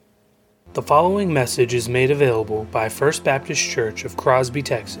The following message is made available by First Baptist Church of Crosby,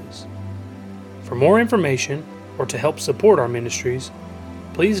 Texas. For more information or to help support our ministries,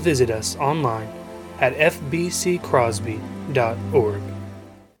 please visit us online at fbccrosby.org.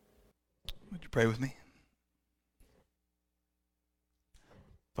 Would you pray with me?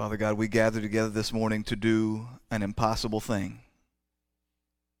 Father God, we gather together this morning to do an impossible thing.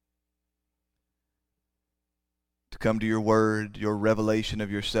 To come to your word, your revelation of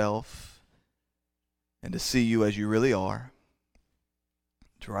yourself, and to see you as you really are,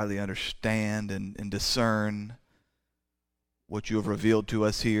 to rightly understand and discern what you have revealed to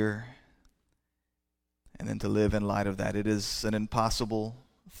us here, and then to live in light of that. It is an impossible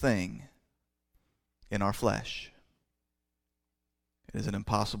thing in our flesh. It is an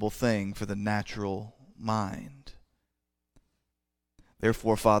impossible thing for the natural mind.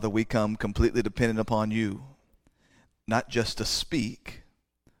 Therefore, Father, we come completely dependent upon you, not just to speak,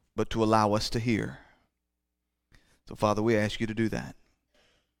 but to allow us to hear. So, Father, we ask you to do that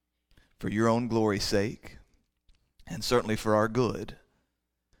for your own glory's sake, and certainly for our good.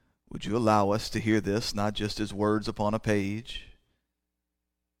 Would you allow us to hear this not just as words upon a page,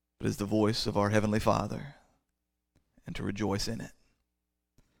 but as the voice of our Heavenly Father, and to rejoice in it.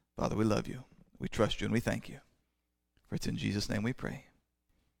 Father, we love you. We trust you and we thank you. For it's in Jesus' name we pray.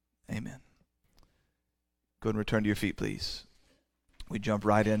 Amen. Go ahead and return to your feet, please. We jump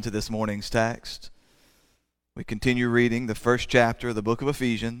right into this morning's text. We continue reading the first chapter of the book of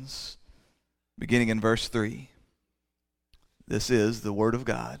Ephesians, beginning in verse 3. This is the Word of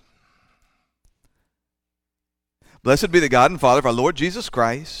God. Blessed be the God and Father of our Lord Jesus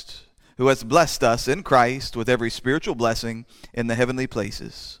Christ, who has blessed us in Christ with every spiritual blessing in the heavenly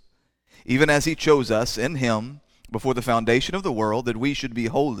places, even as he chose us in him before the foundation of the world, that we should be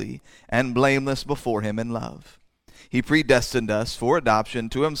holy and blameless before him in love. He predestined us for adoption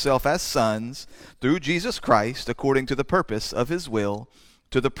to himself as sons through Jesus Christ, according to the purpose of his will,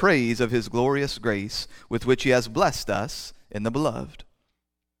 to the praise of his glorious grace, with which he has blessed us in the beloved.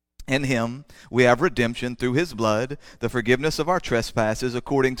 In him we have redemption through his blood, the forgiveness of our trespasses,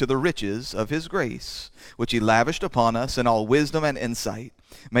 according to the riches of his grace, which he lavished upon us in all wisdom and insight,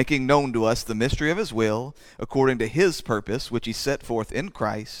 making known to us the mystery of his will, according to his purpose, which he set forth in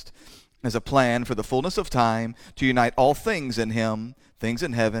Christ, as a plan for the fullness of time, to unite all things in him, things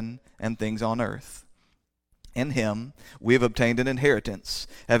in heaven and things on earth. In him we have obtained an inheritance,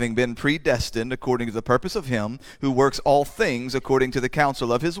 having been predestined according to the purpose of him who works all things according to the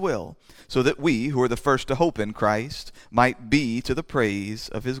counsel of his will, so that we, who are the first to hope in Christ, might be to the praise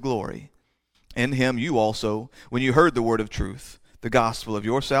of his glory. In him you also, when you heard the word of truth, the gospel of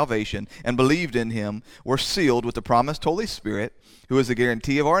your salvation, and believed in him, were sealed with the promised Holy Spirit, who is the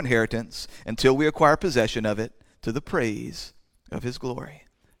guarantee of our inheritance, until we acquire possession of it, to the praise of his glory.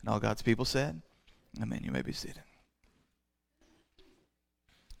 And all God's people said, amen. You may be seated.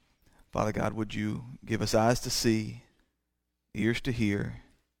 Father God, would you give us eyes to see, ears to hear,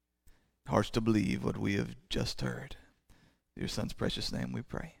 hearts to believe what we have just heard. In your Son's precious name we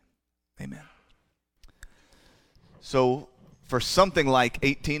pray. Amen. So, for something like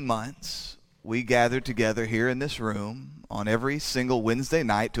 18 months, we gathered together here in this room on every single Wednesday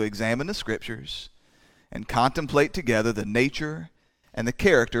night to examine the Scriptures and contemplate together the nature and the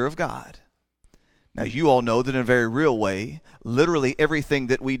character of God. Now, you all know that in a very real way, literally everything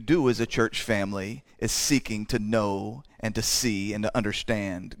that we do as a church family is seeking to know and to see and to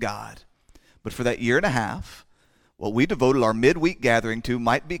understand God. But for that year and a half, what we devoted our midweek gathering to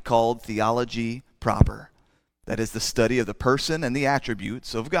might be called theology proper. That is the study of the person and the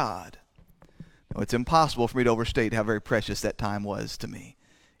attributes of God. Now, it's impossible for me to overstate how very precious that time was to me.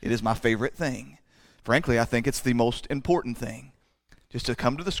 It is my favorite thing. Frankly, I think it's the most important thing. Just to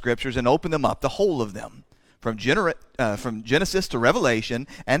come to the Scriptures and open them up, the whole of them, from Genesis to Revelation,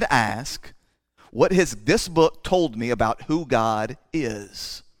 and ask, what has this book told me about who God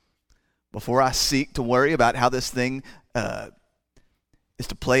is? Before I seek to worry about how this thing is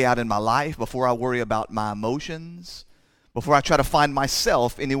to play out in my life, before I worry about my emotions, before I try to find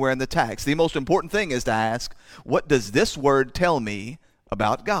myself anywhere in the text. The most important thing is to ask, what does this word tell me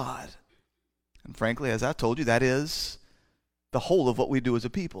about God? And frankly, as I told you, that is the whole of what we do as a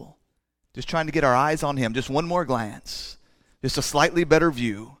people. Just trying to get our eyes on him, just one more glance, just a slightly better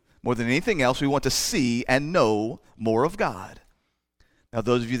view. More than anything else, we want to see and know more of God. Now,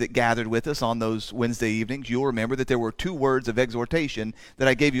 those of you that gathered with us on those Wednesday evenings, you'll remember that there were 2 words of exhortation that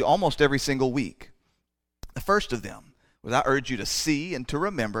I gave you almost every single week. The first of them was I urge you to see and to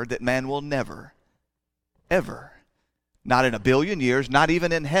remember that man will never, ever, not in a billion years, not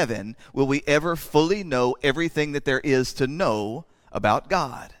even in heaven, will we ever fully know everything that there is to know about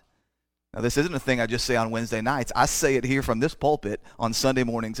God. Now, this isn't a thing I just say on Wednesday nights. I say it here from this pulpit on Sunday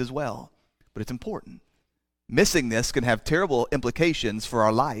mornings as well. But it's important. Missing this can have terrible implications for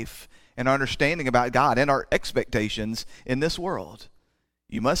our life and our understanding about God and our expectations in this world.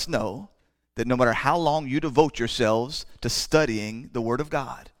 You must know that no matter how long you devote yourselves to studying the Word of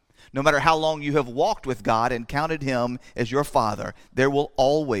God, no matter how long you have walked with God and counted Him as your Father, there will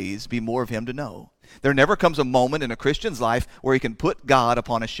always be more of Him to know. There never comes a moment in a Christian's life where he can put God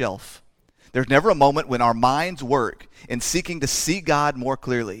upon a shelf. There's never a moment when our minds work in seeking to see God more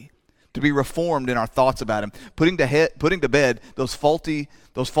clearly, to be reformed in our thoughts about Him, putting to bed those faulty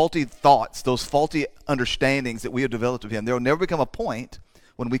thoughts, those faulty understandings that we have developed of Him. There will never become a point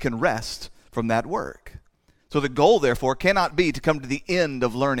when we can rest from that work. So the goal, therefore, cannot be to come to the end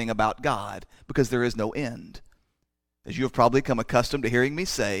of learning about God, because there is no end. As you have probably come accustomed to hearing me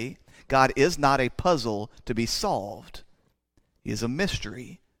say, God is not a puzzle to be solved. He is a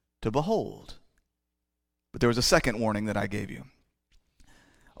mystery to behold. But there was a second warning that I gave you.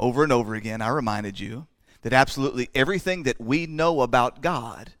 Over and over again, I reminded you that absolutely everything that we know about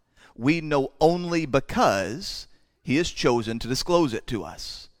God, we know only because He has chosen to disclose it to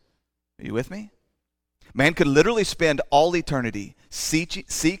us. Are you with me? Man could literally spend all eternity seeking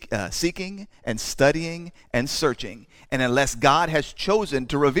and studying and searching. And unless God has chosen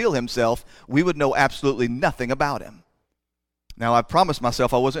to reveal Himself, we would know absolutely nothing about Him. Now, I promised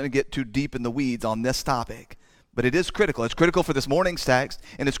myself I wasn't going to get too deep in the weeds on this topic, but it is critical. It's critical for this morning's text,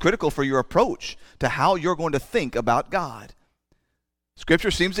 and it's critical for your approach to how you're going to think about God.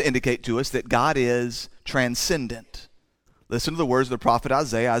 Scripture seems to indicate to us that God is transcendent. Listen to the words of the prophet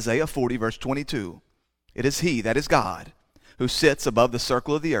Isaiah, Isaiah 40, verse 22. It is He, that is God, who sits above the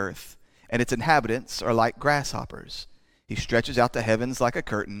circle of the earth, and its inhabitants are like grasshoppers. He stretches out the heavens like a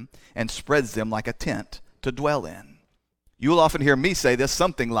curtain and spreads them like a tent to dwell in. You will often hear me say this,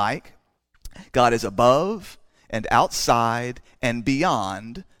 something like, God is above and outside and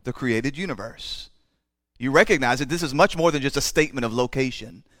beyond the created universe. You recognize that this is much more than just a statement of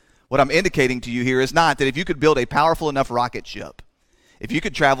location. What I'm indicating to you here is not that if you could build a powerful enough rocket ship, if you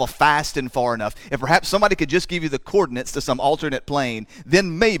could travel fast and far enough, if perhaps somebody could just give you the coordinates to some alternate plane,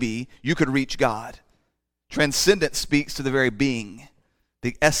 then maybe you could reach God. Transcendence speaks to the very being,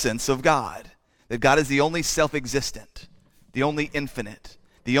 the essence of God, that God is the only self-existent, the only infinite,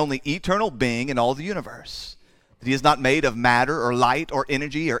 the only eternal being in all the universe, that He is not made of matter or light or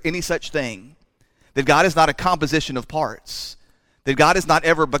energy or any such thing, that God is not a composition of parts, that God is not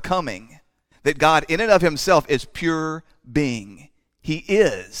ever becoming, that God in and of Himself is pure being. He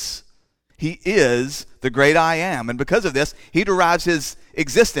is. He is the great I am. And because of this, He derives His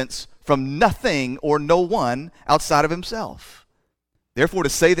existence from nothing or no one outside of Himself. Therefore, to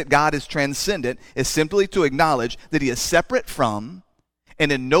say that God is transcendent is simply to acknowledge that He is separate from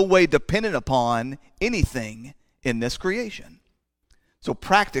and in no way dependent upon anything in this creation. So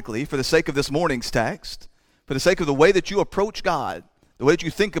practically, for the sake of this morning's text, for the sake of the way that you approach God, the way that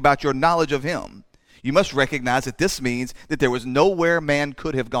you think about your knowledge of Him, you must recognize that this means that there was nowhere man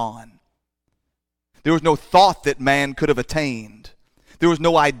could have gone. There was no thought that man could have attained. There was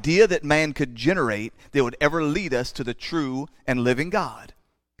no idea that man could generate that would ever lead us to the true and living God.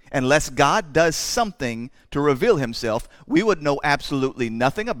 Unless God does something to reveal Himself, we would know absolutely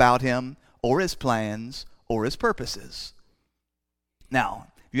nothing about Him or His plans or His purposes. Now,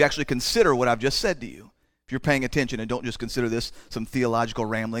 if you actually consider what I've just said to you, if you're paying attention and don't just consider this some theological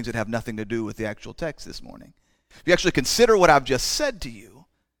ramblings that have nothing to do with the actual text this morning. If you actually consider what I've just said to you,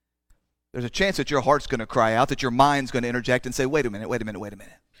 there's a chance that your heart's going to cry out, that your mind's going to interject and say, wait a minute.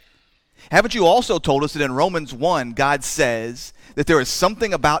 Haven't you also told us that in Romans 1, God says that there is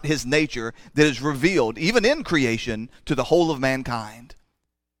something about His nature that is revealed, even in creation, to the whole of mankind?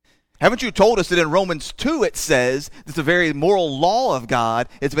 Haven't you told us that in Romans 2 it says that the very moral law of God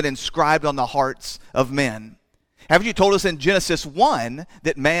has been inscribed on the hearts of men? Haven't you told us in Genesis 1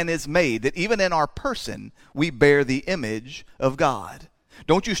 that man is made, that even in our person we bear the image of God?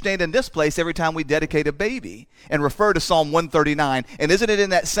 Don't you stand in this place every time we dedicate a baby and refer to Psalm 139? And isn't it in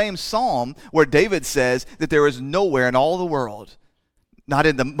that same psalm where David says that there is nowhere in all the world, not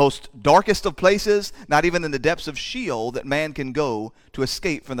in the most darkest of places, not even in the depths of Sheol, that man can go to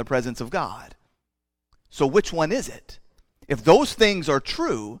escape from the presence of God? So which one is it? If those things are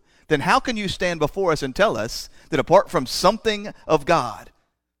true, then how can you stand before us and tell us that apart from something of God,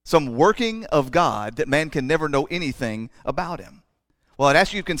 some working of God, that man can never know anything about Him? Well, I'd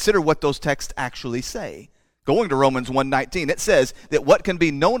ask you to consider what those texts actually say. Going to Romans 1:19, it says that what can be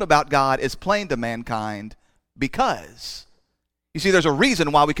known about God is plain to mankind because... You see, there's a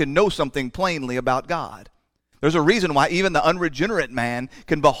reason why we can know something plainly about God. There's a reason why even the unregenerate man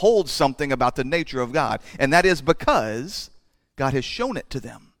can behold something about the nature of God, and that is because God has shown it to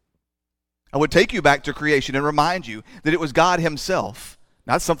them. I would take you back to creation and remind you that it was God himself,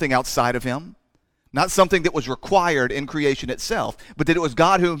 not something outside of him, not something that was required in creation itself, but that it was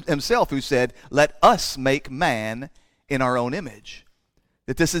God himself who said, "Let us make man in our own image."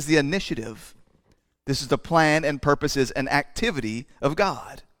 That this is the initiative. This is the plan and purposes and activity of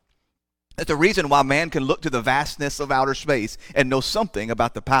God. That the reason why man can look to the vastness of outer space and know something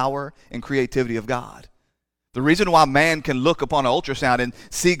about the power and creativity of God. The reason why man can look upon an ultrasound and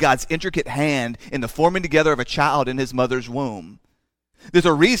see God's intricate hand in the forming together of a child in his mother's womb. There's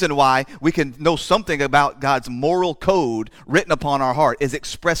a reason why we can know something about God's moral code written upon our heart is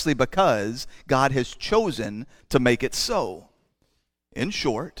expressly because God has chosen to make it so. In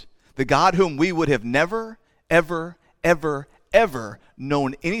short, the God whom we would have never, ever, ever, ever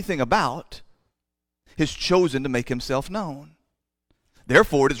known anything about has chosen to make himself known.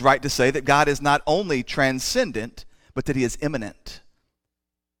 Therefore, it is right to say that God is not only transcendent, but that he is immanent.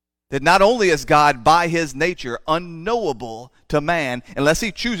 That not only is God by his nature unknowable to man, unless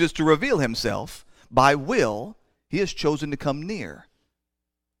he chooses to reveal himself, by will, he has chosen to come near,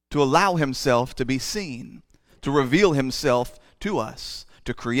 to allow himself to be seen, to reveal himself to us,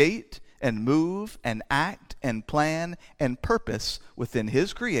 to create and move and act and plan and purpose within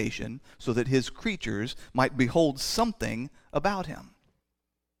his creation so that his creatures might behold something about him.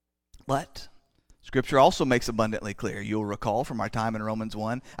 But Scripture also makes abundantly clear. You'll recall from our time in Romans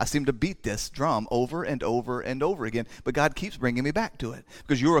 1, I seem to beat this drum over and over and over again, but God keeps bringing me back to it.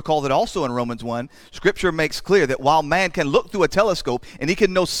 Because you'll recall that also in Romans 1, Scripture makes clear that while man can look through a telescope and he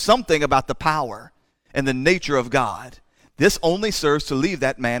can know something about the power and the nature of God, this only serves to leave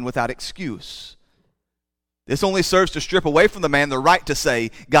that man without excuse. This only serves to strip away from the man the right to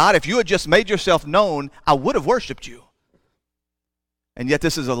say, God, if you had just made yourself known, I would have worshiped you. And yet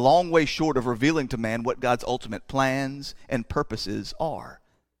this is a long way short of revealing to man what God's ultimate plans and purposes are.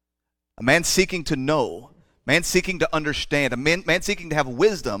 A man seeking to know, man seeking to understand, a man seeking to have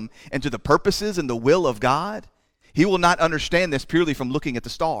wisdom into the purposes and the will of God, he will not understand this purely from looking at the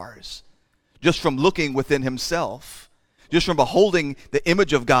stars, just from looking within himself, just from beholding the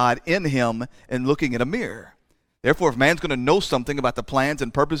image of God in him and looking in a mirror. Therefore, if man's going to know something about the plans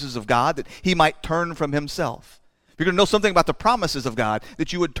and purposes of God, that he might turn from himself. If you're going to know something about the promises of God,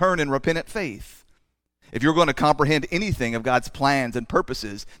 that you would turn in repentant faith. If you're going to comprehend anything of God's plans and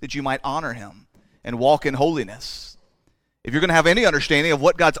purposes, that you might honor him and walk in holiness. If you're going to have any understanding of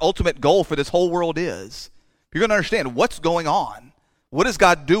what God's ultimate goal for this whole world is, if you're going to understand what's going on, what is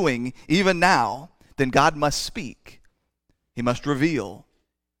God doing even now, then God must speak. He must reveal.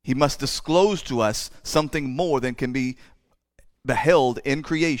 He must disclose to us something more than can be beheld in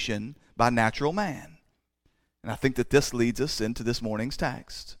creation by natural man. And I think that this leads us into this morning's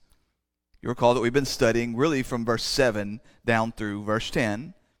text. You recall that we've been studying really from verse 7 down through verse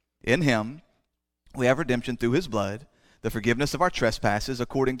 10. In him we have redemption through his blood, the forgiveness of our trespasses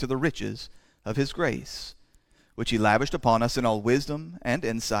according to the riches of his grace, which he lavished upon us in all wisdom and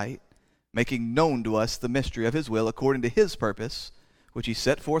insight, making known to us the mystery of his will according to his purpose, which he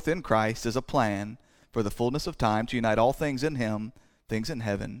set forth in Christ as a plan for the fullness of time to unite all things in him, things in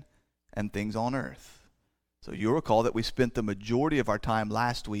heaven and things on earth. So you'll recall that we spent the majority of our time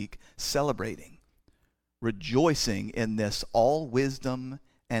last week celebrating, rejoicing in this all wisdom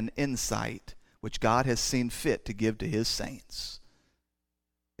and insight which God has seen fit to give to his saints.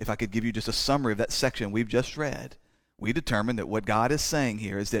 If I could give you just a summary of that section we've just read, we determined that what God is saying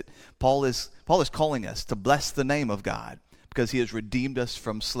here is that Paul is calling us to bless the name of God because he has redeemed us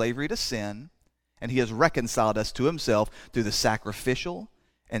from slavery to sin and he has reconciled us to himself through the sacrificial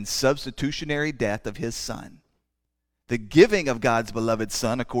and substitutionary death of his Son. The giving of God's beloved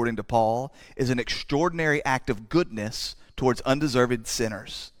Son, according to Paul, is an extraordinary act of goodness towards undeserved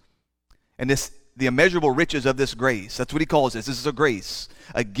sinners. And the immeasurable riches of this grace, that's what he calls this. This is a grace,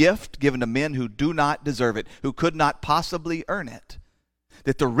 a gift given to men who do not deserve it, who could not possibly earn it.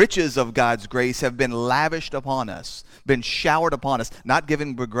 That the riches of God's grace have been lavished upon us, been showered upon us, not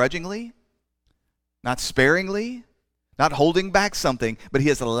given begrudgingly, not sparingly, not holding back something, but he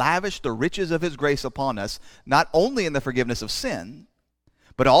has lavished the riches of his grace upon us, not only in the forgiveness of sin,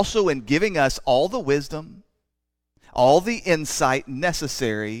 but also in giving us all the wisdom, all the insight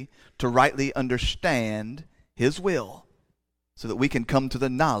necessary to rightly understand his will, so that we can come to the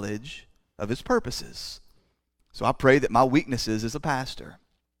knowledge of his purposes. So I pray that my weaknesses as a pastor,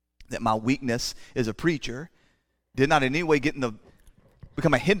 that my weakness as a preacher, did not in any way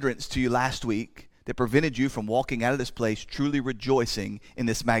become a hindrance to you last week, that prevented you from walking out of this place truly rejoicing in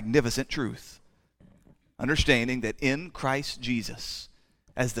this magnificent truth. understanding that in Christ Jesus,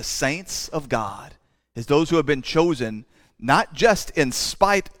 as the saints of God, as those who have been chosen, not just in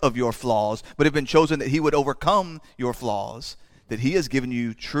spite of your flaws, but have been chosen that he would overcome your flaws, that he has given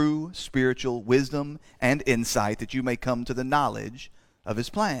you true spiritual wisdom and insight that you may come to the knowledge of his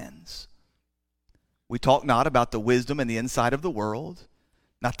plans. We talk not about the wisdom and the insight of the world,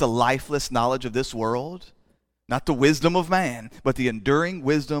 not the lifeless knowledge of this world, not the wisdom of man, but the enduring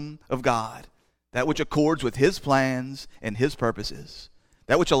wisdom of God, that which accords with his plans and his purposes,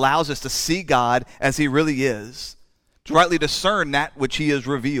 that which allows us to see God as he really is, to rightly discern that which he has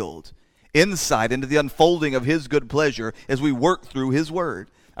revealed, insight into the unfolding of his good pleasure as we work through his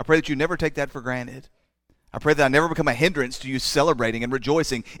word. I pray that you never take that for granted. I pray that I never become a hindrance to you celebrating and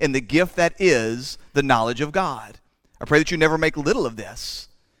rejoicing in the gift that is the knowledge of God. I pray that you never make little of this.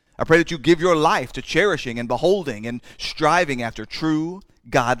 I pray that you give your life to cherishing and beholding and striving after true,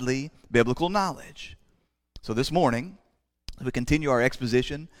 godly, biblical knowledge. So this morning, as we continue our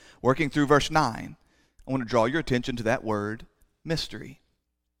exposition, working through verse 9, I want to draw your attention to that word, mystery.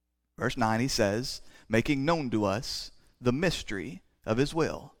 Verse 9, he says, making known to us the mystery of his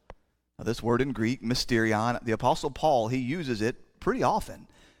will. Now this word in Greek, mysterion, the Apostle Paul, he uses it pretty often.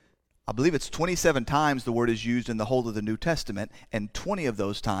 I believe it's 27 times the word is used in the whole of the New Testament, and 20 of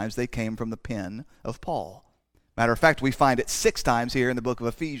those times they came from the pen of Paul. Matter of fact, we find it 6 times here in the book of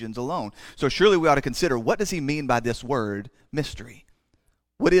Ephesians alone. So surely we ought to consider, what does he mean by this word, mystery?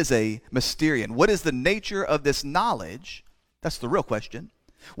 What is a mysterion? What is the nature of this knowledge? That's the real question.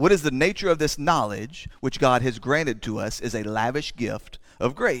 What is the nature of this knowledge which God has granted to us as a lavish gift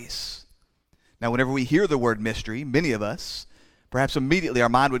of grace? Now, whenever we hear the word mystery, many of us, perhaps immediately our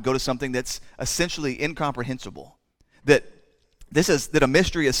mind would go to something that's essentially incomprehensible. That a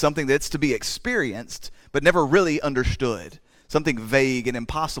mystery is something that's to be experienced, but never really understood. Something vague and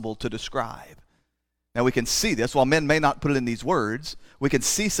impossible to describe. Now we can see this, while men may not put it in these words, we can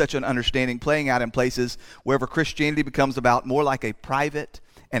see such an understanding playing out in places wherever Christianity becomes about more like a private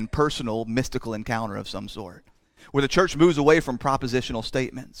and personal mystical encounter of some sort. Where the church moves away from propositional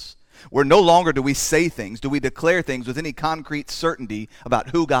statements. Where no longer do we say things, do we declare things with any concrete certainty about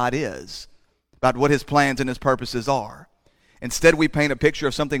who God is, about what his plans and his purposes are. Instead, we paint a picture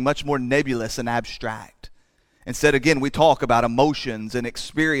of something much more nebulous and abstract. Instead, again, we talk about emotions and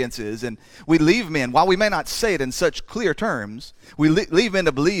experiences, and we leave men, while we may not say it in such clear terms, we leave men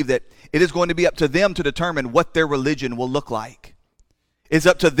to believe that it is going to be up to them to determine what their religion will look like. It's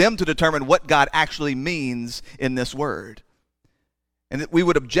up to them to determine what God actually means in this word. And that we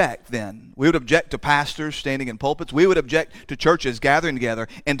would object then. We would object to pastors standing in pulpits. We would object to churches gathering together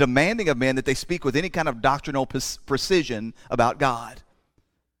and demanding of men that they speak with any kind of doctrinal precision about God.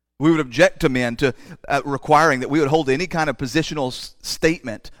 We would object to men to requiring that we would hold any kind of positional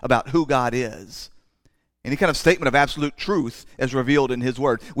statement about who God is. Any kind of statement of absolute truth as revealed in his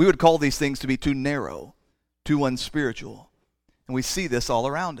word. We would call these things to be too narrow, too unspiritual. And we see this all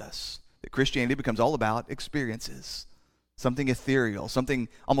around us. That Christianity becomes all about experiences. Something ethereal, something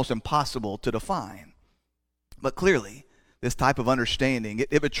almost impossible to define. But clearly, this type of understanding,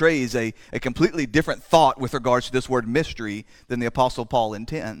 it betrays a completely different thought with regards to this word mystery than the Apostle Paul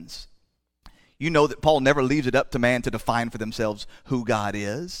intends. You know that Paul never leaves it up to man to define for themselves who God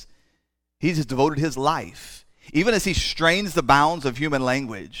is. He's just devoted his life. Even as he strains the bounds of human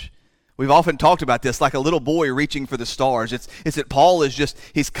language. We've often talked about this like a little boy reaching for the stars. It's that Paul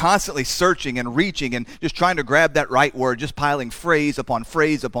he's constantly searching and reaching and just trying to grab that right word, just piling phrase upon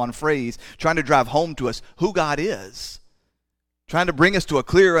phrase upon phrase, trying to drive home to us who God is. Trying to bring us to a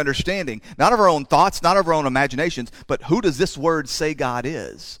clear understanding, not of our own thoughts, not of our own imaginations, but who does this word say God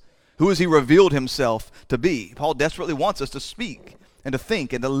is? Who has he revealed himself to be? Paul desperately wants us to speak and to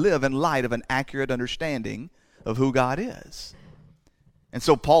think and to live in light of an accurate understanding of who God is. And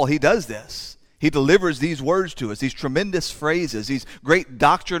so Paul, he does this. He delivers these words to us, these tremendous phrases, these great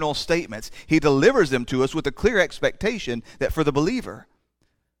doctrinal statements. He delivers them to us with a clear expectation that for the believer,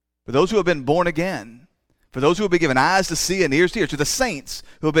 for those who have been born again, for those who have been given eyes to see and ears to hear, to the saints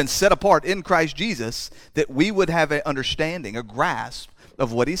who have been set apart in Christ Jesus, that we would have an understanding, a grasp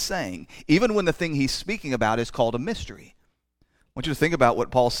of what he's saying, even when the thing he's speaking about is called a mystery. I want you to think about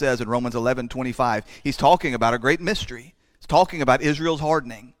what Paul says in Romans 11:25. He's talking about a great mystery. He's talking about Israel's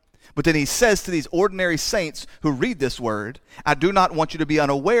hardening. But then he says to these ordinary saints who read this word, I do not want you to be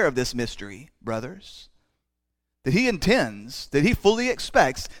unaware of this mystery, brothers. That he intends, that he fully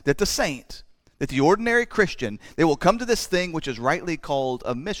expects that the saint, that the ordinary Christian, they will come to this thing which is rightly called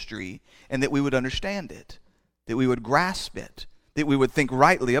a mystery, and that we would understand it, that we would grasp it, that we would think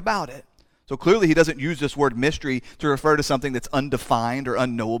rightly about it. So clearly he doesn't use this word mystery to refer to something that's undefined or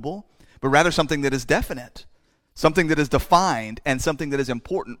unknowable, but rather something that is definite, something that is defined, and something that is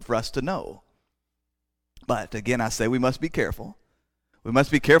important for us to know. But again, I say we must be careful. We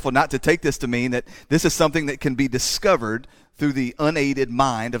must be careful not to take this to mean that this is something that can be discovered through the unaided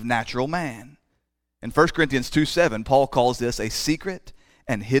mind of natural man. In 1 Corinthians 2:7, Paul calls this a secret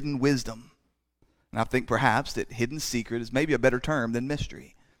and hidden wisdom. And I think perhaps that hidden secret is maybe a better term than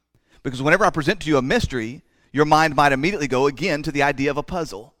mystery. Because whenever I present to you a mystery, your mind might immediately go again to the idea of a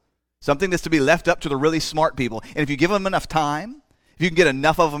puzzle. Something that's to be left up to the really smart people. And if you give them enough time, if you can get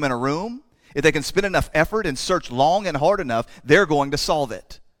enough of them in a room, if they can spend enough effort and search long and hard enough, they're going to solve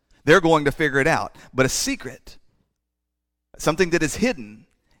it. They're going to figure it out. But a secret, something that is hidden,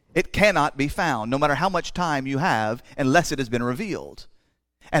 it cannot be found, no matter how much time you have, unless it has been revealed.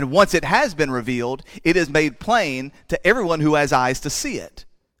 And once it has been revealed, it is made plain to everyone who has eyes to see it.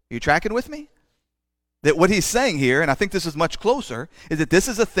 Are you tracking with me? That what he's saying here, and I think this is much closer, is that this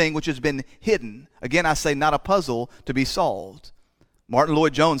is a thing which has been hidden. Again, I say not a puzzle to be solved. Martin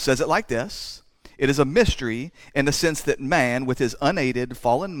Lloyd-Jones says it like this: it is a mystery in the sense that man, with his unaided,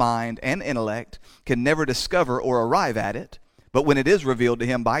 fallen mind and intellect, can never discover or arrive at it, but when it is revealed to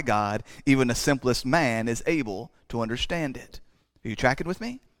him by God, even the simplest man is able to understand it. Are you tracking with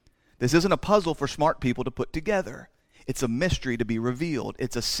me? This isn't a puzzle for smart people to put together. It's a mystery to be revealed.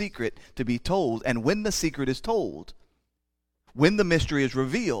 It's a secret to be told. And when the secret is told, when the mystery is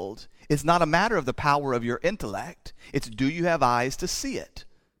revealed, it's not a matter of the power of your intellect. It's, do you have eyes to see it?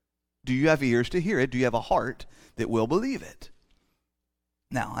 Do you have ears to hear it? Do you have a heart that will believe it?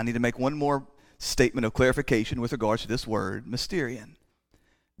 Now, I need to make one more statement of clarification with regards to this word, Mysterian.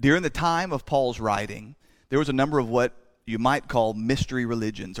 During the time of Paul's writing, there was a number of what you might call mystery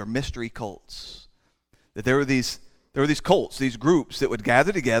religions or mystery cults. That there were these cults, these groups that would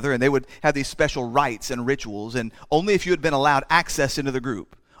gather together, and they would have these special rites and rituals, and only if you had been allowed access into the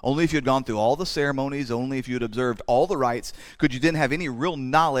group, only if you had gone through all the ceremonies, only if you had observed all the rites, could you then have any real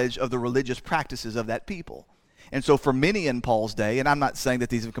knowledge of the religious practices of that people. And so for many in Paul's day, and I'm not saying that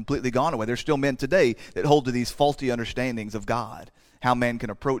these have completely gone away, there's still men today that hold to these faulty understandings of God, how man can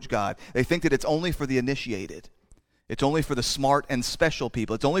approach God. They think that it's only for the initiated. It's only for the smart and special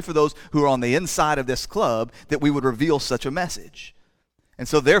people. It's only for those who are on the inside of this club that we would reveal such a message. And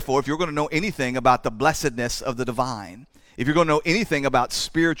so therefore, if you're going to know anything about the blessedness of the divine, if you're going to know anything about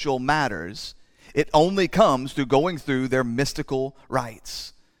spiritual matters, it only comes through going through their mystical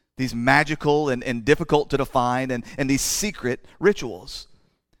rites, these magical and difficult to define and these secret rituals.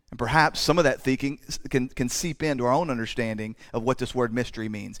 And perhaps some of that thinking can seep into our own understanding of what this word mystery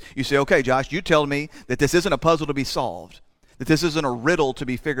means. You say, okay, Josh, you tell me that this isn't a puzzle to be solved, that this isn't a riddle to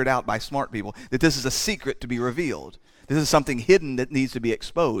be figured out by smart people, that this is a secret to be revealed. This is something hidden that needs to be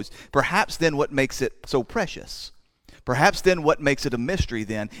exposed. Perhaps then what makes it so precious, perhaps then what makes it a mystery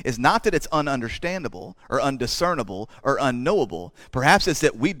then is not that it's ununderstandable or undiscernible or unknowable. Perhaps it's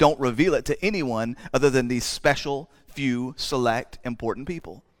that we don't reveal it to anyone other than these special, few, select, important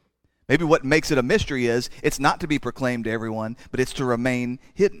people. Maybe what makes it a mystery is it's not to be proclaimed to everyone, but it's to remain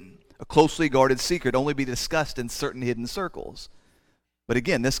hidden. A closely guarded secret only be discussed in certain hidden circles. But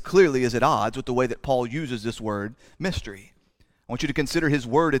again, this clearly is at odds with the way that Paul uses this word, mystery. I want you to consider his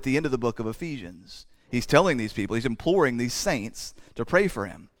word at the end of the book of Ephesians. He's telling these people, he's imploring these saints to pray for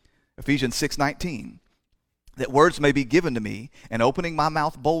him. Ephesians 6:19. That words may be given to me, and opening my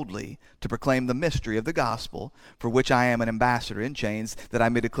mouth boldly to proclaim the mystery of the gospel, for which I am an ambassador in chains, that I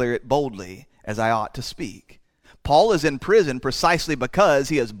may declare it boldly as I ought to speak. Paul is in prison precisely because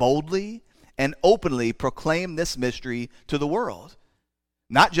he has boldly and openly proclaimed this mystery to the world.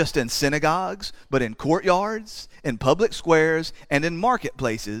 Not just in synagogues, but in courtyards, in public squares, and in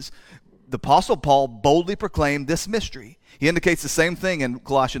marketplaces. The Apostle Paul boldly proclaimed this mystery. He indicates the same thing in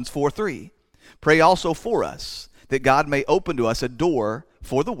Colossians 4:3. Pray also for us, that God may open to us a door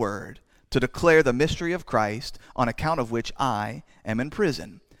for the word, to declare the mystery of Christ, on account of which I am in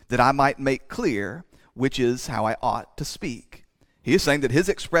prison, that I might make clear which is how I ought to speak. He is saying that his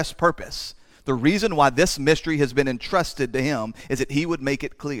express purpose, the reason why this mystery has been entrusted to him, is that he would make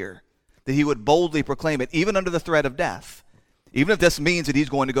it clear, that he would boldly proclaim it, even under the threat of death. Even if this means that he's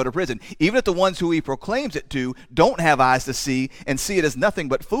going to go to prison. Even if the ones who he proclaims it to don't have eyes to see and see it as nothing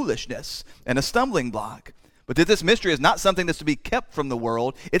but foolishness and a stumbling block. But that this mystery is not something that's to be kept from the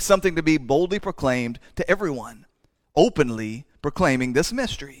world. It's something to be boldly proclaimed to everyone. Openly proclaiming this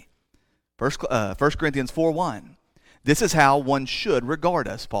mystery. 1 Corinthians 4:1. This is how one should regard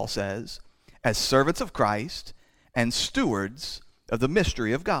us, Paul says, as servants of Christ and stewards of the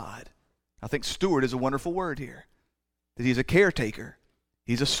mystery of God. I think steward is a wonderful word here. That he's a caretaker,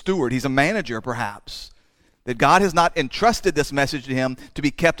 he's a steward, he's a manager perhaps. That God has not entrusted this message to him to be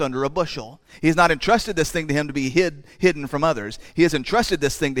kept under a bushel. He has not entrusted this thing to him to be hidden from others. He has entrusted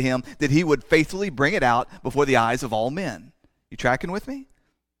this thing to him that he would faithfully bring it out before the eyes of all men. You tracking with me?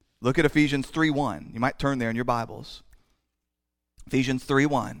 Look at Ephesians 3:1. You might turn there in your Bibles. Ephesians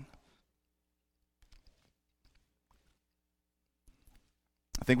 3:1.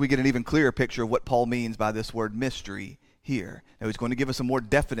 I think we get an even clearer picture of what Paul means by this word mystery here. Now he's going to give us a more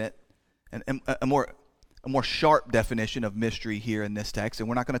definite and a more sharp definition of mystery here in this text, and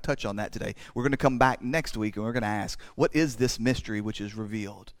we're not going to touch on that today. We're going to come back next week and we're going to ask, what is this mystery which is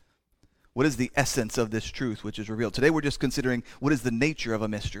revealed? What is the essence of this truth which is revealed? Today we're just considering what is the nature of a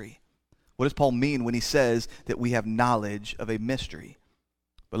mystery. What does Paul mean when he says that we have knowledge of a mystery?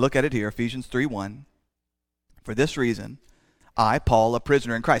 But look at it here, Ephesians 3:1. For this reason, I, Paul, a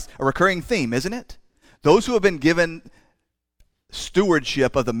prisoner in Christ. A recurring theme, isn't it? Those who have been given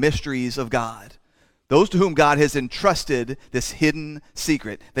stewardship of the mysteries of God, those to whom God has entrusted this hidden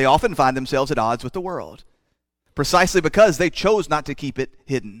secret, they often find themselves at odds with the world, precisely because they chose not to keep it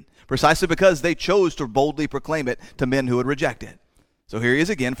hidden, precisely because they chose to boldly proclaim it to men who would reject it. So here he is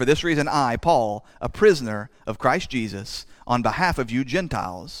again. For this reason, I, Paul, a prisoner of Christ Jesus, on behalf of you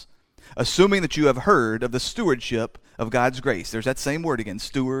Gentiles, assuming that you have heard of the stewardship of God's grace. There's that same word again,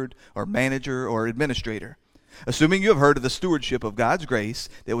 steward or manager or administrator. Assuming you have heard of the stewardship of God's grace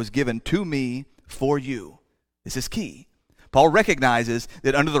that was given to me for you. This is key. Paul recognizes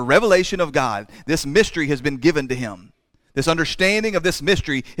that under the revelation of God, this mystery has been given to him. This understanding of this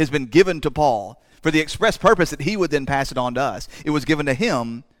mystery has been given to Paul for the express purpose that he would then pass it on to us. It was given to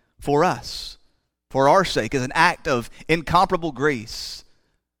him for us, for our sake, as an act of incomparable grace,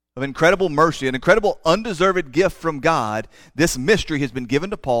 of incredible mercy, an incredible undeserved gift from God. This mystery has been given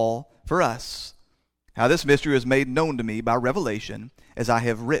to Paul for us. How this mystery is made known to me by revelation, as I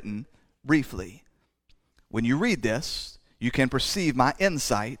have written briefly. When you read this, you can perceive my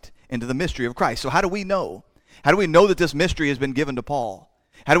insight into the mystery of Christ. So how do we know? How do we know that this mystery has been given to Paul?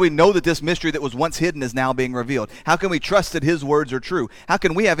 How do we know that this mystery that was once hidden is now being revealed? How can we trust that his words are true? How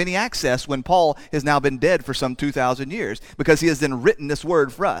can we have any access when Paul has now been dead for some 2,000 years? Because he has then written this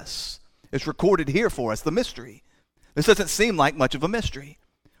word for us. It's recorded here for us, the mystery. This doesn't seem like much of a mystery.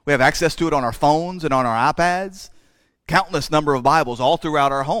 We have access to it on our phones and on our iPads, countless number of Bibles all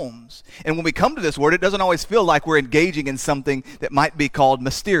throughout our homes. And when we come to this word, it doesn't always feel like we're engaging in something that might be called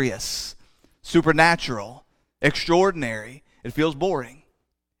mysterious, supernatural, extraordinary. It feels boring.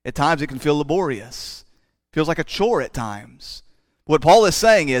 At times it can feel laborious. It feels like a chore at times. What Paul is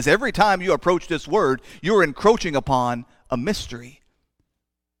saying is every time you approach this word, you're encroaching upon a mystery,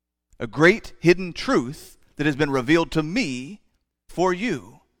 a great hidden truth that has been revealed to me for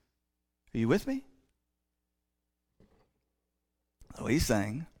you. Are you with me? So he's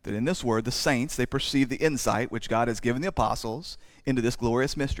saying that in this word, the saints, they perceive the insight which God has given the apostles into this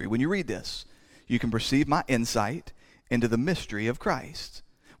glorious mystery. When you read this, you can perceive my insight into the mystery of Christ,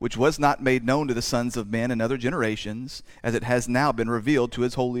 which was not made known to the sons of men in other generations, as it has now been revealed to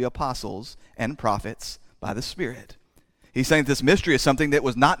his holy apostles and prophets by the Spirit. He's saying this mystery is something that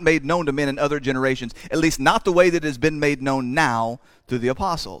was not made known to men in other generations, at least not the way that it has been made known now through the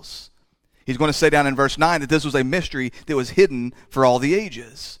apostles. He's going to say down in verse 9 that this was a mystery that was hidden for all the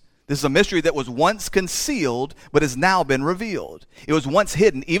ages. This is a mystery that was once concealed, but has now been revealed. It was once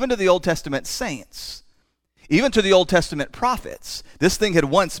hidden, even to the Old Testament saints, even to the Old Testament prophets. This thing had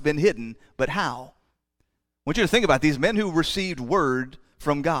once been hidden, but how? I want you to think about these men who received word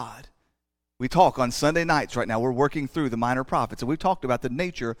from God. We talk on Sunday nights right now. We're working through the minor prophets, and we've talked about the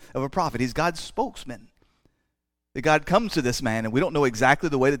nature of a prophet. He's God's spokesman. That God comes to this man, and we don't know exactly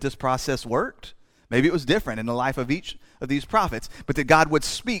the way that this process worked. Maybe it was different in the life of each of these prophets, but that God would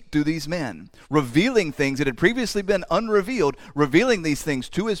speak through these men, revealing things that had previously been unrevealed, revealing these things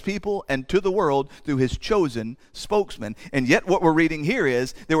to his people and to the world through his chosen spokesman. And yet what we're reading here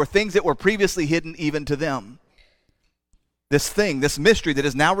is there were things that were previously hidden even to them. This thing, this mystery that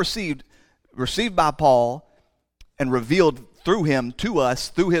is now received by Paul and revealed through him to us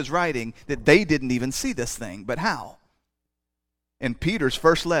through his writing, that they didn't even see this thing. But how? In Peter's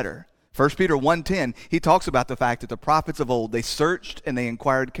first letter, 1 Peter 1:10, he talks about the fact that the prophets of old, they searched and they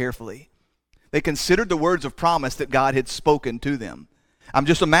inquired carefully. They considered the words of promise that God had spoken to them. I'm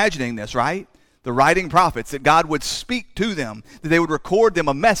just imagining this, right? The writing prophets, that God would speak to them, that they would record them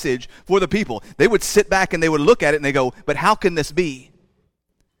a message for the people. They would sit back and they would look at it and they go, but how can this be?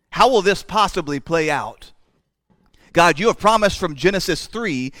 How will this possibly play out? God, you have promised from Genesis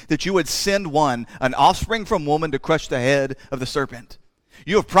 3 that you would send one, an offspring from woman, to crush the head of the serpent.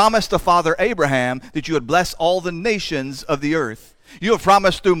 You have promised to Father Abraham that you would bless all the nations of the earth. You have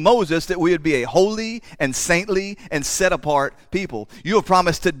promised through Moses that we would be a holy and saintly and set apart people. You have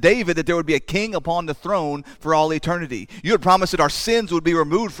promised to David that there would be a king upon the throne for all eternity. You have promised that our sins would be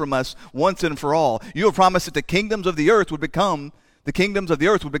removed from us once and for all. You have promised that the kingdoms of the earth would become the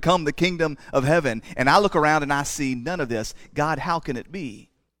kingdom of heaven. And I look around and I see none of this. God, how can it be?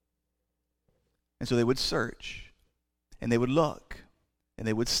 And so they would search, and they would look, and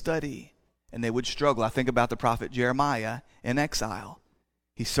they would study, and they would struggle. I think about the prophet Jeremiah in exile.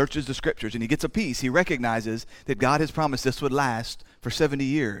 He searches the scriptures and he gets a piece. He recognizes that God has promised this would last for 70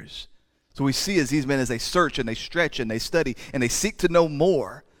 years. So we see as these men, as they search and they stretch and they study and they seek to know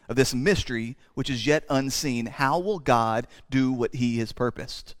more of this mystery which is yet unseen. How will God do what he has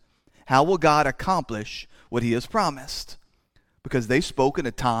purposed? How will God accomplish what he has promised? Because they spoke in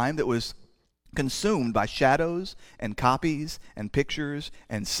a time that was consumed by shadows and copies and pictures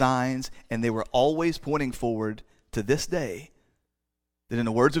and signs, and they were always pointing forward to this day. That in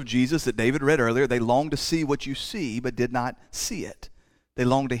the words of Jesus that David read earlier, they long to see what you see but did not see it. They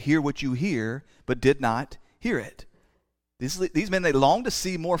long to hear what you hear but did not hear it. These men, they long to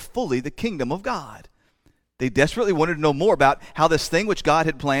see more fully the kingdom of God. They desperately wanted to know more about how this thing which God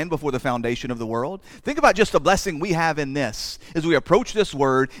had planned before the foundation of the world. Think about just the blessing we have in this. As we approach this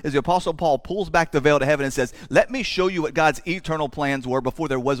word, as the Apostle Paul pulls back the veil to heaven and says, let me show you what God's eternal plans were before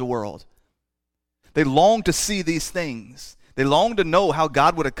there was a world. They long to see these things. They long to know how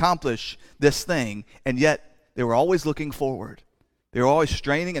God would accomplish this thing, and yet they were always looking forward. They were always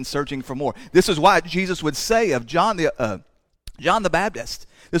straining and searching for more. This is why Jesus would say of John the Baptist,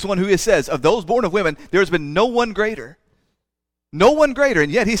 this one who he says, of those born of women, there has been no one greater. No one greater.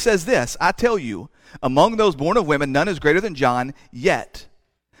 And yet he says this, I tell you, among those born of women, none is greater than John, yet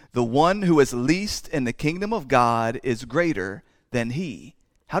the one who is least in the kingdom of God is greater than he.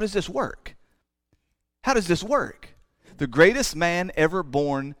 How does this work? How does this work? The greatest man ever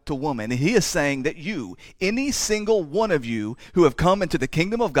born to woman. And he is saying that you, any single one of you who have come into the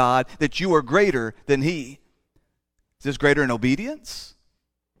kingdom of God, that you are greater than he. Is this greater in obedience?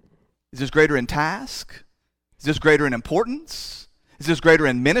 Is this greater in task? Is this greater in importance? Is this greater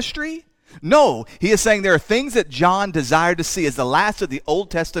in ministry? No, he is saying there are things that John desired to see as the last of the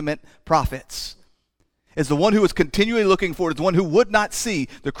Old Testament prophets. As the one who was continually looking forward, as the one who would not see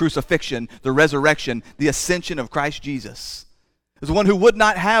the crucifixion, the resurrection, the ascension of Christ Jesus. As the one who would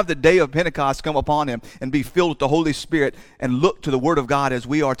not have the day of Pentecost come upon him and be filled with the Holy Spirit and look to the Word of God as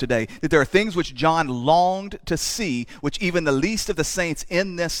we are today. That there are things which John longed to see, which even the least of the saints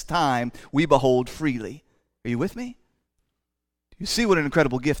in this time we behold freely. Are you with me? You see what an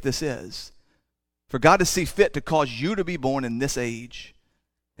incredible gift this is. For God to see fit to cause you to be born in this age,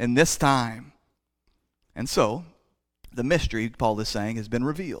 in this time. And so, the mystery, Paul is saying, has been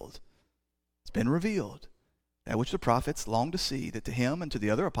revealed. It's been revealed. That which the prophets longed to see, that to him and to the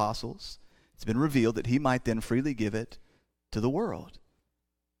other apostles, it's been revealed that he might then freely give it to the world.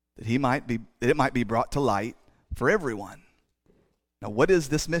 That it might be brought to light for everyone. Now, what is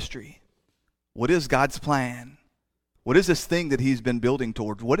this mystery? What is God's plan? What is this thing that he's been building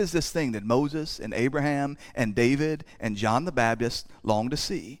towards? What is this thing that Moses and Abraham and David and John the Baptist longed to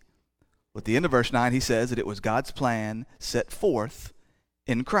see? At the end of verse 9, he says that it was God's plan set forth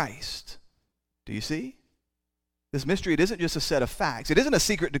in Christ. Do you see? This mystery, it isn't just a set of facts. It isn't a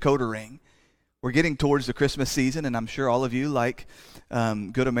secret decoder ring. We're getting towards the Christmas season, and I'm sure all of you, like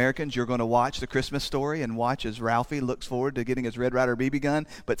good Americans, you're going to watch The Christmas Story and watch as Ralphie looks forward to getting his Red Ryder BB gun.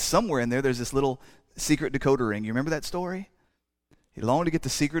 But somewhere in there's this little secret decoder ring. You remember that story? He longed to get the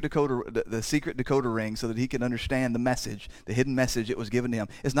secret decoder ring so that he could understand the message, the hidden message that was given to him.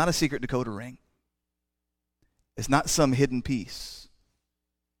 It's not a secret decoder ring. It's not some hidden piece.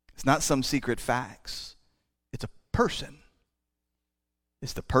 It's not some secret facts. It's a person.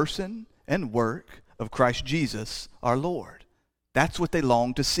 It's the person and work of Christ Jesus, our Lord. That's what they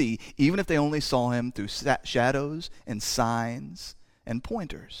longed to see, even if they only saw him through shadows and signs and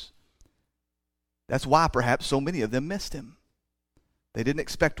pointers. That's why perhaps so many of them missed him. They didn't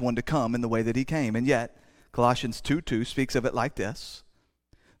expect one to come in the way that he came. And yet, Colossians 2:2 speaks of it like this: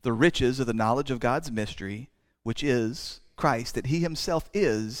 the riches of the knowledge of God's mystery, which is Christ, that he himself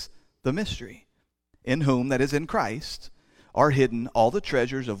is the mystery, in whom, that is in Christ, are hidden all the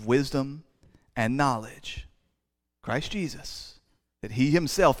treasures of wisdom and knowledge. Christ Jesus, that he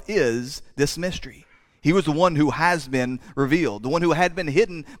himself is this mystery. He was the one who has been revealed, the one who had been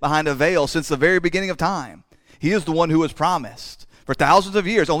hidden behind a veil since the very beginning of time. He is the one who was promised for thousands of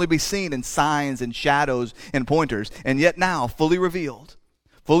years, only be seen in signs and shadows and pointers, and yet now fully revealed.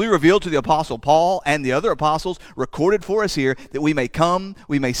 fully revealed to the Apostle Paul and the other apostles, recorded for us here, that we may come,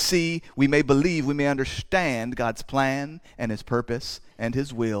 we may see, we may believe, we may understand God's plan and his purpose and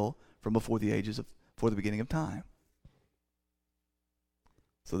his will from before the beginning of time.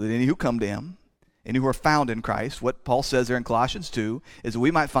 So that any who come to him, any who are found in Christ, what Paul says there in Colossians 2, is that we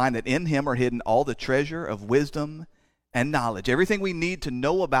might find that in him are hidden all the treasure of wisdom and knowledge. Everything we need to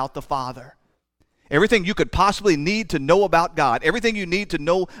know about the Father. Everything you could possibly need to know about God. Everything you need to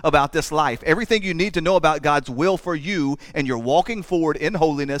know about this life. Everything you need to know about God's will for you and you're walking forward in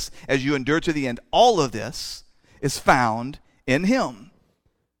holiness as you endure to the end. All of this is found in him.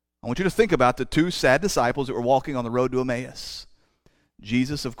 I want you to think about the two sad disciples that were walking on the road to Emmaus.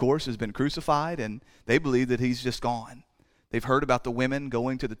 Jesus, of course, has been crucified, and they believe that he's just gone. They've heard about the women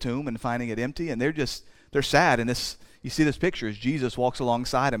going to the tomb and finding it empty, and they're sad. And you see this picture as Jesus walks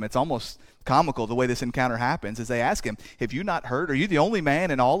alongside them. It's almost comical the way this encounter happens as they ask him, have you not heard? Are you the only man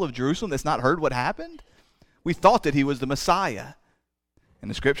in all of Jerusalem that's not heard what happened? We thought that he was the Messiah.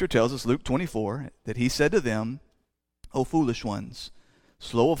 And the scripture tells us, Luke 24, that he said to them, O foolish ones,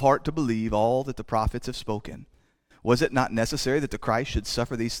 slow of heart to believe all that the prophets have spoken. Was it not necessary that the Christ should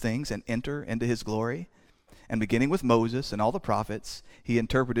suffer these things and enter into his glory? And beginning with Moses and all the prophets, he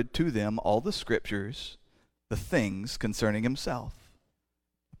interpreted to them all the scriptures, the things concerning himself.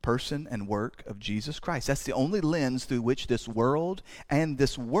 The person and work of Jesus Christ. That's the only lens through which this world and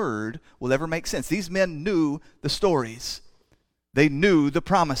this word will ever make sense. These men knew the stories. They knew the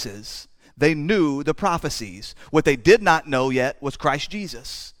promises. They knew the prophecies. What they did not know yet was Christ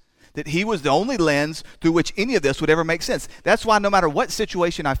Jesus. That he was the only lens through which any of this would ever make sense. That's why no matter what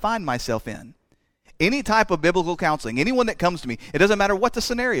situation I find myself in, any type of biblical counseling, anyone that comes to me, it doesn't matter what the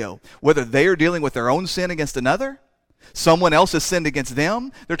scenario, whether they are dealing with their own sin against another, someone else has sinned against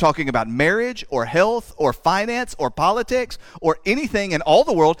them, they're talking about marriage or health or finance or politics or anything in all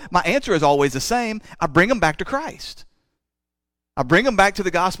the world, my answer is always the same. I bring them back to Christ. I bring them back to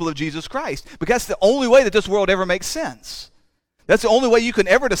the gospel of Jesus Christ, because that's the only way that this world ever makes sense. That's the only way you can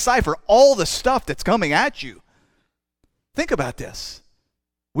ever decipher all the stuff that's coming at you. Think about this.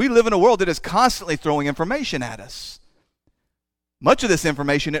 We live in a world that is constantly throwing information at us. Much of this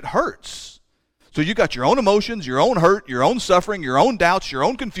information, it hurts. So you got your own emotions, your own hurt, your own suffering, your own doubts, your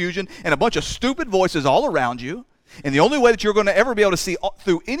own confusion, and a bunch of stupid voices all around you. And the only way that you're going to ever be able to see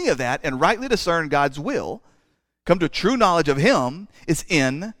through any of that and rightly discern God's will, come to true knowledge of him, is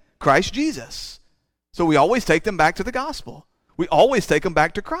in Christ Jesus. So we always take them back to the gospel. We always take them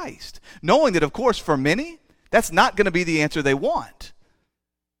back to Christ, knowing that, of course, for many, that's not going to be the answer they want.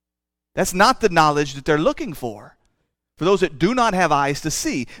 That's not the knowledge that they're looking for. For those that do not have eyes to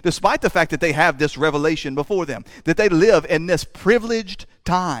see, despite the fact that they have this revelation before them, that they live in this privileged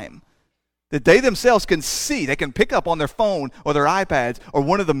time, that they themselves can see, they can pick up on their phone or their iPads or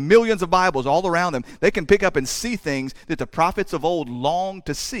one of the millions of Bibles all around them. They can pick up and see things that the prophets of old longed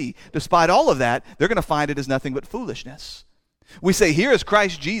to see. Despite all of that, they're going to find it as nothing but foolishness. We say, here is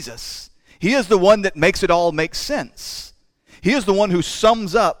Christ Jesus. He is the one that makes it all make sense. He is the one who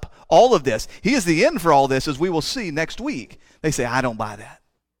sums up all of this. He is the end for all this, as we will see next week. They say, I don't buy that.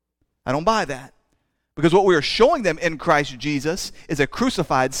 I don't buy that. Because what we are showing them in Christ Jesus is a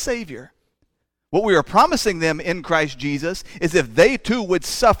crucified Savior. What we are promising them in Christ Jesus is if they too would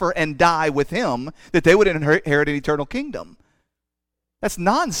suffer and die with him, that they would inherit an eternal kingdom. That's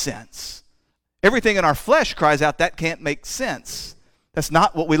nonsense. Everything in our flesh cries out, that can't make sense. That's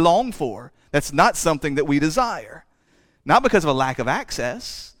not what we long for. That's not something that we desire. Not because of a lack of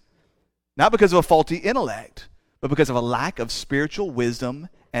access, not because of a faulty intellect, but because of a lack of spiritual wisdom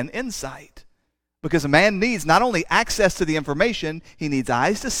and insight. Because a man needs not only access to the information, he needs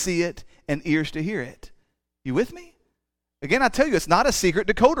eyes to see it and ears to hear it. You with me? Again, I tell you, it's not a secret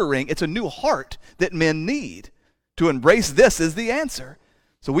decoder ring. It's a new heart that men need. To embrace this is the answer.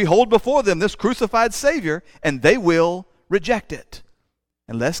 So we hold before them this crucified Savior, and they will reject it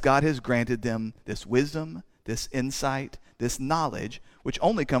unless God has granted them this wisdom, this insight, this knowledge, which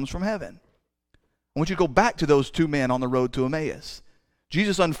only comes from heaven. I want you to go back to those two men on the road to Emmaus.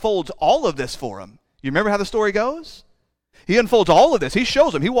 Jesus unfolds all of this for them. You remember how the story goes? He unfolds all of this. He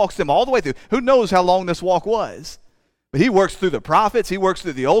shows them. He walks them all the way through. Who knows how long this walk was? But he works through the prophets. He works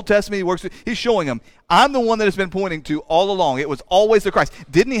through the Old Testament. He's showing them, I'm the one that has been pointing to all along. It was always the Christ.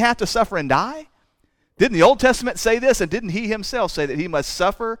 Didn't he have to suffer and die? Didn't the Old Testament say this? And didn't he himself say that he must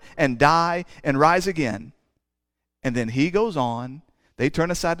suffer and die and rise again? And then he goes on. They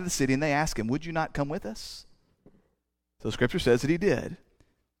turn aside to the city and they ask him, would you not come with us? So Scripture says that he did.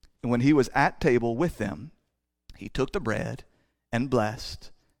 And when he was at table with them, he took the bread and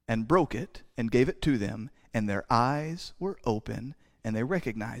blessed and broke it and gave it to them. And their eyes were open, and they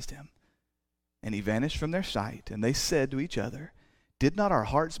recognized him. And he vanished from their sight, and they said to each other, "Did not our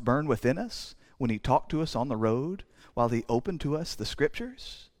hearts burn within us when he talked to us on the road, while he opened to us the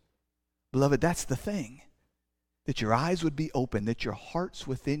Scriptures?" Beloved, that's the thing. That your eyes would be open, that your hearts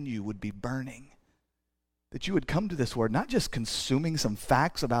within you would be burning. That you would come to this word, not just consuming some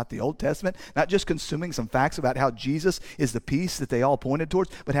facts about the Old Testament, not just consuming some facts about how Jesus is the peace that they all pointed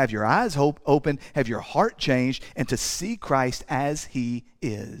towards, but have your eyes open, have your heart changed, and to see Christ as he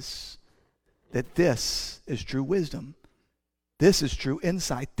is. That this is true wisdom. This is true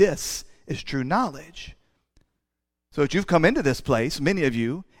insight. This is true knowledge. So that you've come into this place, many of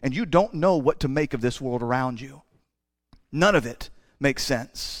you, and you don't know what to make of this world around you. None of it makes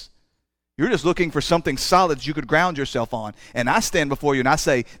sense. You're just looking for something solid that you could ground yourself on. And I stand before you and I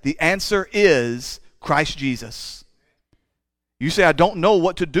say, the answer is Christ Jesus. You say, I don't know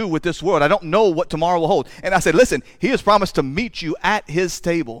what to do with this world. I don't know what tomorrow will hold. And I say, listen, he has promised to meet you at his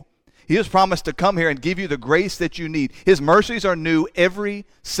table. He has promised to come here and give you the grace that you need. His mercies are new every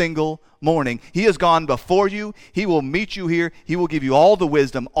single morning. He has gone before you. He will meet you here. He will give you all the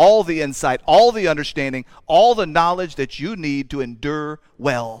wisdom, all the insight, all the understanding, all the knowledge that you need to endure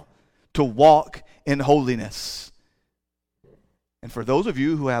well, to walk in holiness. And for those of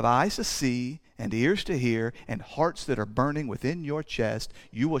you who have eyes to see and ears to hear and hearts that are burning within your chest,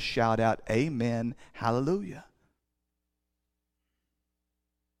 you will shout out, Amen, hallelujah.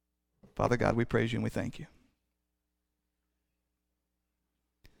 Father God, we praise you and we thank you.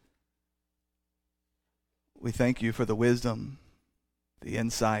 We thank you for the wisdom, the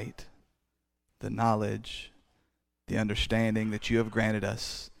insight, the knowledge, the understanding that you have granted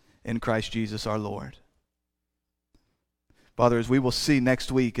us in Christ Jesus our Lord. Father, as we will see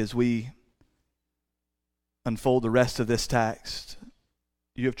next week as we unfold the rest of this text,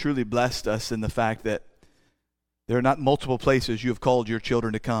 you have truly blessed us in the fact that there are not multiple places you have called your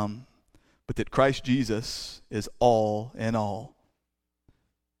children to come, but that Christ Jesus is all in all.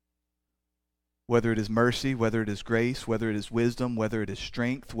 Whether it is mercy, whether it is grace, whether it is wisdom, whether it is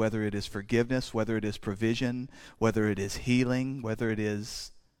strength, whether it is forgiveness, whether it is provision, whether it is healing, whether it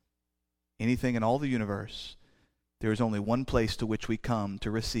is anything in all the universe, there is only one place to which we come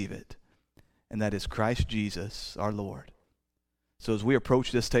to receive it, and that is Christ Jesus, our Lord. So as we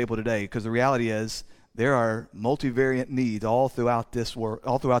approach this table today, because the reality is there are multivariate needs all throughout this world,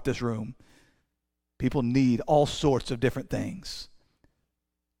 all throughout this room. People need all sorts of different things.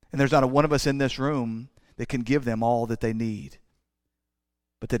 And there's not a one of us in this room that can give them all that they need.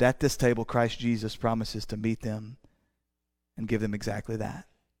 But that at this table, Christ Jesus promises to meet them and give them exactly that.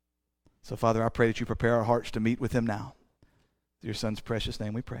 So, Father, I pray that you prepare our hearts to meet with him now. In your Son's precious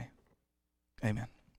name we pray. Amen.